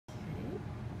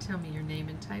tell me your name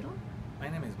and title. My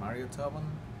name is Mario Tobon.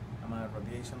 I'm a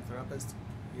radiation therapist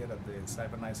here at the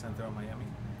CyberKnife Center of Miami.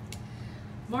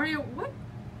 Mario, what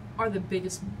are the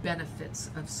biggest benefits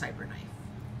of CyberKnife?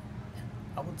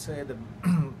 I would say the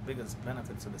biggest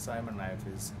benefits of the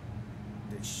CyberKnife is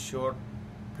the short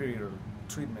period of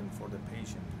treatment for the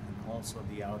patient and also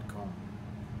the outcome.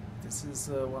 This is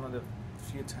one of the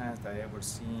few times that I ever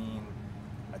seen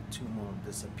a tumor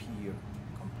disappear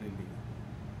completely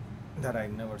that I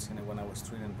never seen it when I was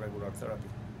treating regular therapy.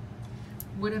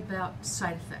 What about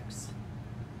side effects?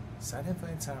 Side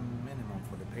effects are minimum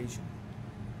for the patient.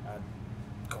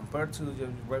 Compared to the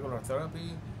regular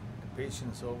therapy, the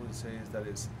patients always says that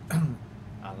it's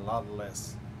a lot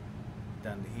less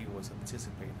than he was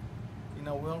anticipating. We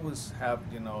always have,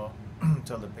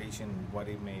 tell the patient what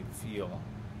he may feel,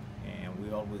 and we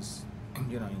always,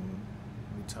 we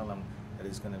tell them that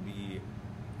it's going to be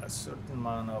a certain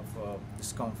amount of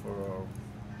discomfort or,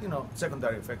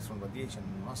 secondary effects from radiation.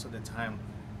 Most of the time,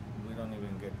 they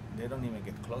don't even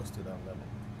get close to that level.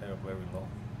 They're very low.